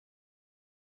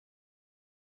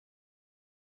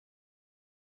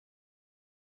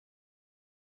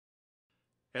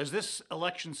As this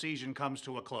election season comes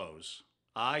to a close,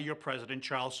 I, your President,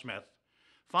 Charles Smith,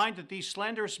 find that these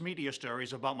slanderous media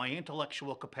stories about my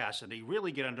intellectual capacity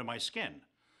really get under my skin.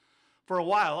 For a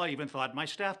while, I even thought my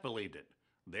staff believed it.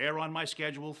 There on my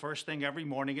schedule, first thing every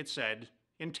morning, it said,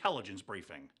 intelligence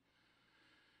briefing.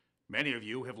 Many of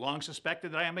you have long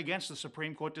suspected that I am against the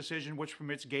Supreme Court decision which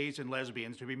permits gays and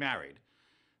lesbians to be married.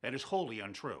 That is wholly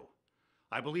untrue.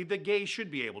 I believe that gays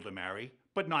should be able to marry,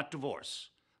 but not divorce,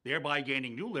 thereby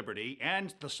gaining new liberty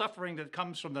and the suffering that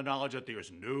comes from the knowledge that there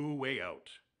is no way out.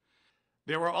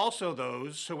 There are also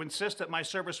those who insist that my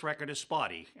service record is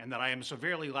spotty and that I am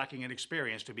severely lacking in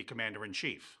experience to be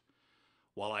Commander-in-Chief.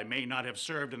 While I may not have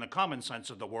served in the common sense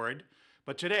of the word,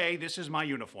 but today this is my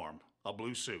uniform, a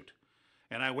blue suit,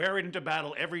 and I wear it into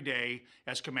battle every day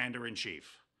as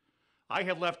Commander-in-Chief. I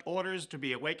have left orders to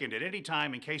be awakened at any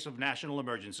time in case of national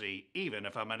emergency, even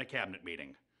if I'm in a cabinet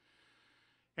meeting.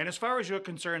 And as far as your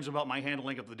concerns about my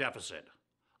handling of the deficit,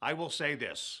 I will say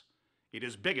this: it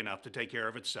is big enough to take care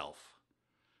of itself.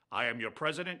 I am your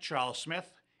President, Charles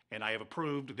Smith, and I have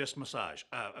approved this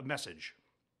message.